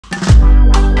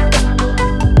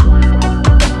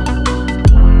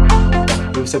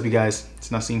What's up you guys, it's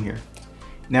Nasim here.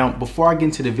 Now before I get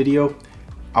into the video,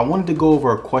 I wanted to go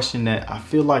over a question that I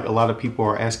feel like a lot of people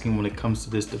are asking when it comes to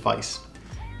this device.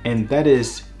 And that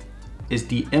is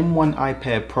the M1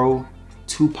 iPad Pro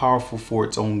too powerful for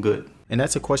its own good? And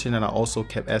that's a question that I also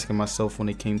kept asking myself when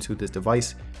it came to this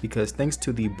device, because thanks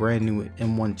to the brand new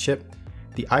M1 chip,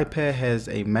 the iPad has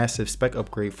a massive spec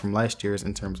upgrade from last year's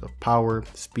in terms of power,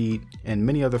 speed, and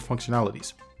many other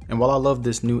functionalities. And while I love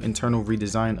this new internal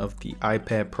redesign of the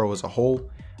iPad Pro as a whole,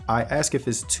 I ask if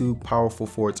it's too powerful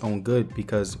for its own good,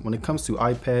 because when it comes to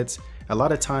iPads, a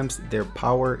lot of times their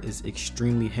power is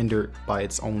extremely hindered by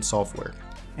its own software.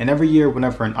 And every year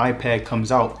whenever an iPad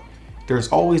comes out, there's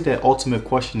always that ultimate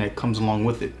question that comes along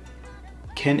with it.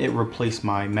 Can it replace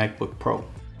my MacBook Pro?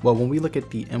 Well, when we look at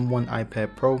the M1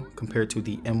 iPad Pro compared to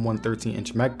the M1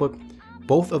 13-inch MacBook,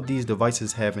 both of these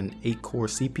devices have an 8-core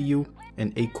CPU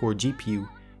and 8-core GPU,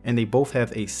 and they both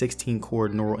have a 16-core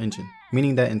neural engine,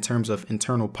 meaning that in terms of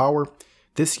internal power,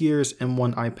 this year's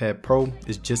M1 iPad Pro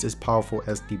is just as powerful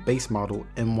as the base model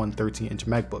M1 13-inch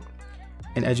MacBook.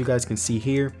 And as you guys can see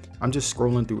here, I'm just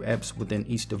scrolling through apps within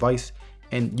each device,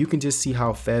 and you can just see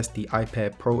how fast the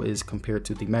iPad Pro is compared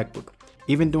to the MacBook.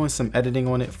 Even doing some editing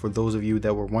on it for those of you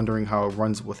that were wondering how it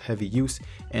runs with heavy use,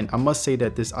 and I must say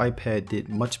that this iPad did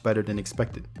much better than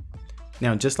expected.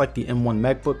 Now, just like the M1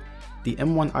 MacBook, the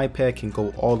M1 iPad can go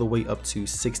all the way up to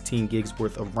 16 gigs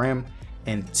worth of RAM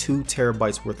and 2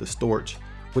 terabytes worth of storage,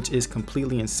 which is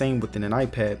completely insane within an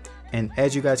iPad. And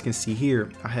as you guys can see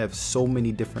here, I have so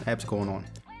many different apps going on.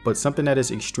 But something that is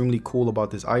extremely cool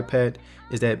about this iPad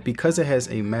is that because it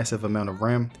has a massive amount of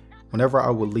RAM, whenever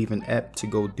I would leave an app to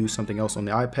go do something else on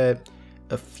the iPad,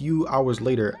 a few hours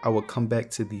later, I would come back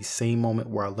to the same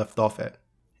moment where I left off at.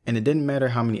 And it didn't matter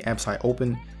how many apps I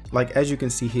opened. Like as you can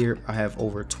see here, I have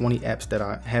over 20 apps that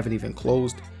I haven't even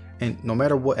closed. And no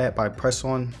matter what app I press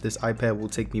on, this iPad will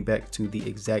take me back to the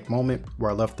exact moment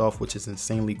where I left off, which is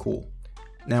insanely cool.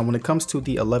 Now, when it comes to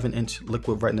the 11-inch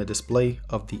liquid retina display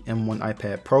of the M1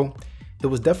 iPad Pro, it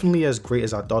was definitely as great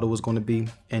as I thought it was going to be.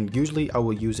 And usually I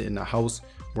would use it in the house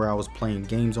where I was playing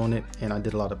games on it, and I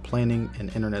did a lot of planning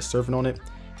and internet surfing on it.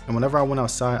 And whenever I went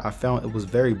outside, I found it was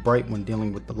very bright when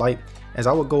dealing with the light, as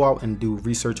I would go out and do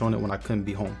research on it when I couldn't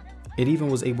be home. It even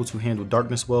was able to handle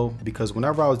darkness well, because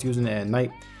whenever I was using it at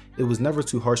night, it was never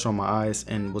too harsh on my eyes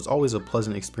and was always a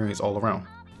pleasant experience all around.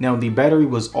 Now, the battery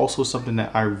was also something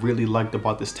that I really liked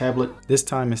about this tablet. This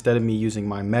time, instead of me using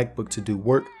my MacBook to do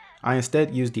work, I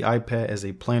instead used the iPad as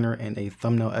a planner and a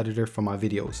thumbnail editor for my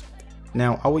videos.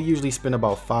 Now, I would usually spend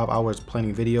about 5 hours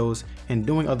planning videos and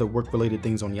doing other work-related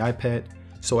things on the iPad.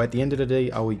 So at the end of the day,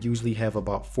 I would usually have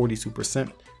about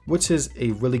 42%, which is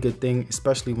a really good thing,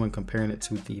 especially when comparing it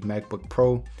to the MacBook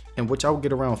Pro, in which I would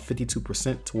get around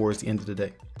 52% towards the end of the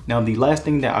day. Now, the last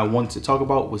thing that I wanted to talk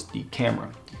about was the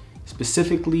camera.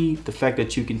 Specifically, the fact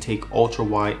that you can take ultra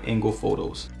wide angle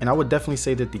photos. And I would definitely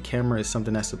say that the camera is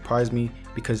something that surprised me,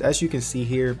 because as you can see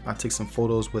here, I took some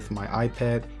photos with my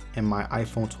iPad and my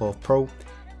iPhone 12 Pro.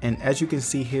 And as you can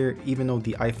see here, even though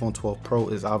the iPhone 12 Pro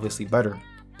is obviously better,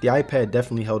 the iPad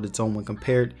definitely held its own when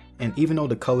compared. And even though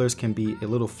the colors can be a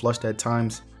little flushed at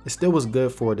times, it still was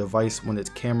good for a device when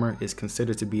its camera is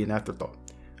considered to be an afterthought.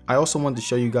 I also wanted to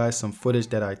show you guys some footage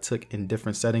that I took in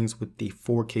different settings with the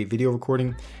 4K video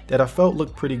recording that I felt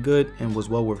looked pretty good and was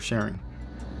well worth sharing.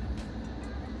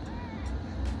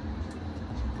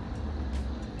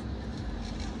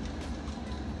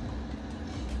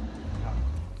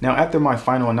 Now, after my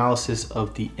final analysis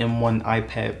of the M1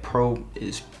 iPad Pro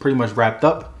is pretty much wrapped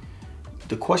up,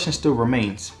 the question still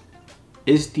remains: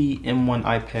 is the M1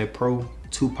 iPad Pro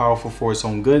too powerful for its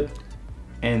own good?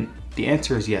 And the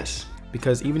answer is yes.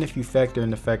 Because even if you factor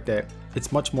in the fact that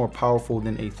it's much more powerful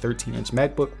than a 13-inch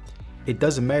MacBook, it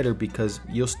doesn't matter, because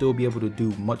you'll still be able to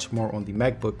do much more on the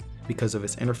MacBook because of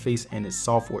its interface and its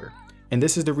software. And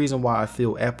this is the reason why I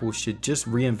feel Apple should just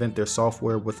reinvent their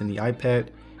software within the iPad,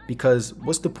 because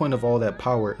what's the point of all that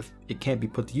power if it can't be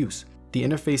put to use? The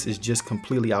interface is just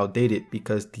completely outdated,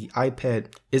 because the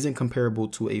iPad isn't comparable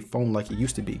to a phone like it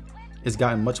used to be. It's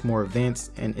gotten much more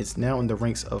advanced, and it's now in the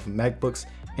ranks of MacBooks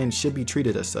and should be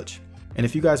treated as such. And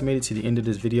if you guys made it to the end of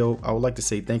this video, I would like to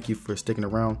say thank you for sticking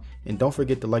around, and don't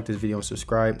forget to like this video and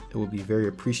subscribe. It would be very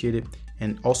appreciated.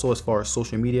 And also, as far as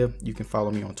social media, you can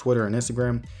follow me on Twitter and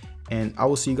Instagram, and I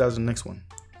will see you guys in the next one.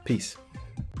 Peace.